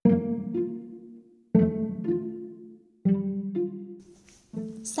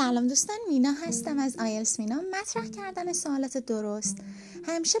سلام دوستان، مینا هستم از آیلتس مینا. مطرح کردن سوالات درست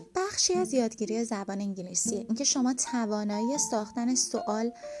همیشه بخشی از یادگیری زبان انگلیسیه. اینکه شما توانایی ساختن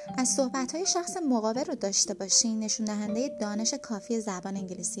سوال از صحبت‌های شخص مقابل رو داشته باشین نشون دهنده دانش کافی زبان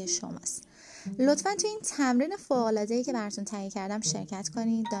انگلیسی شماست. لطفاً تو این تمرین فوق‌العاده‌ای که براتون تهیه کردم شرکت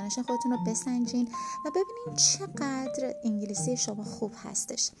کنین، دانش خودتون رو بسنجین و ببینین چقدر انگلیسی شما خوب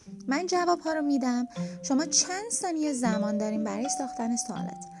هستش. من جواب‌ها رو میدم، شما چند ثانیه زمان دارین برای ساختن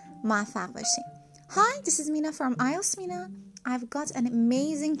سوالات. موفق باشین. Hi, this is Mina from IELTS Mina. I've got an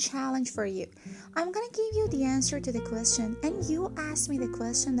amazing challenge for you. I'm gonna give you the answer to the question and you ask me the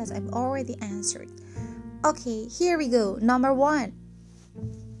question that I've already answered. Okay, here we go. Number 1.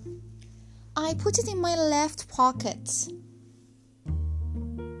 I put it in my left pocket.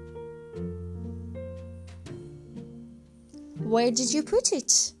 Where did you put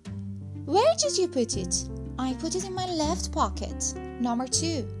it? Where did you put it? I put it in my left pocket. Number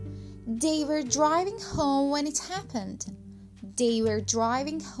 2. They were driving home when it happened. They were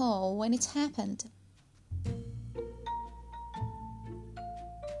driving home when it happened.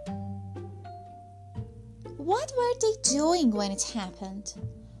 What were they doing when it happened?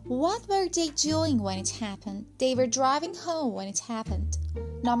 What were they doing when it happened? They were driving home when it happened.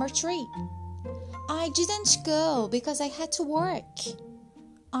 Number 3. I didn't go because I had to work.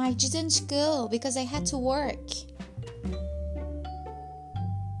 I didn't go because I had to work.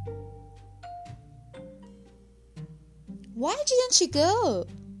 Why didn't you go?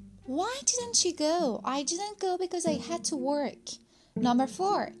 Why didn't you go? I didn't go because I had to work. Number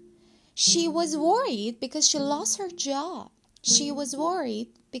 4. She was worried because she lost her job. She was worried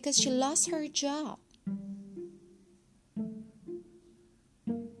because she lost her job.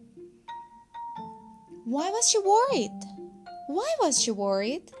 Why was she worried? Why was she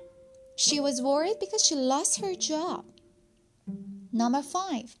worried? She was worried because she lost her job. Number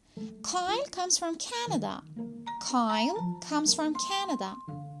 5. Kyle comes from Canada. Kyle comes from Canada.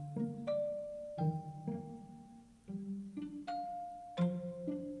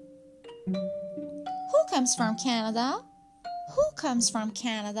 Who comes from Canada? Who comes from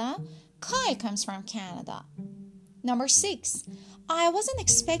Canada? Kyle comes from Canada. Number 6. I wasn't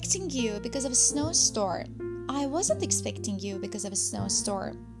expecting you because of a snowstorm. I wasn't expecting you because of a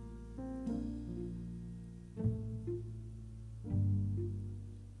snowstorm.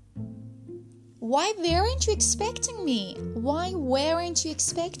 Why weren't you expecting me? Why weren't you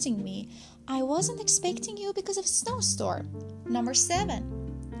expecting me? I wasn't expecting you because of a snowstorm. Number 7.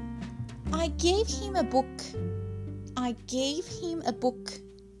 I gave him a book. I gave him a book.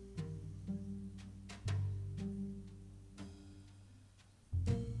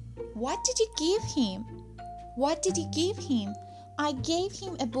 What did you give him? What did you give him? I gave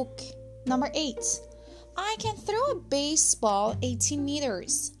him a book. Number 8. I can throw a baseball 18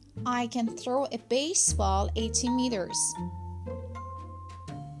 meters. I can throw a baseball 18 meters.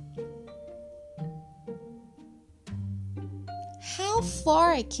 How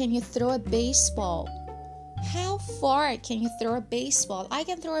far can you throw a baseball? How far can you throw a baseball? I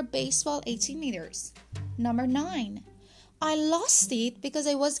can throw a baseball 18 meters. Number 9. I lost it because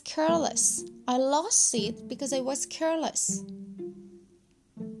I was careless. I lost it because I was careless.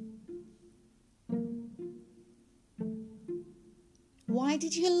 Why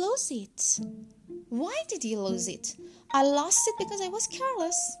did you lose it? Why did you lose it? I lost it because I was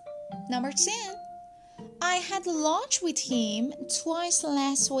careless. Number 10. I had lunch with him twice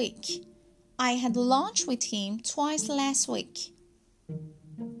last week. I had lunch with him twice last week.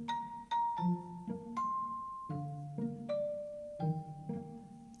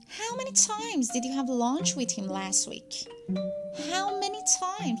 How many times did you have lunch with him last week? How many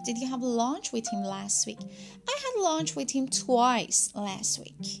times did you have lunch with him last week? I had lunch with him twice last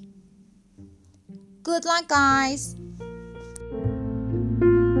week. Good luck, guys!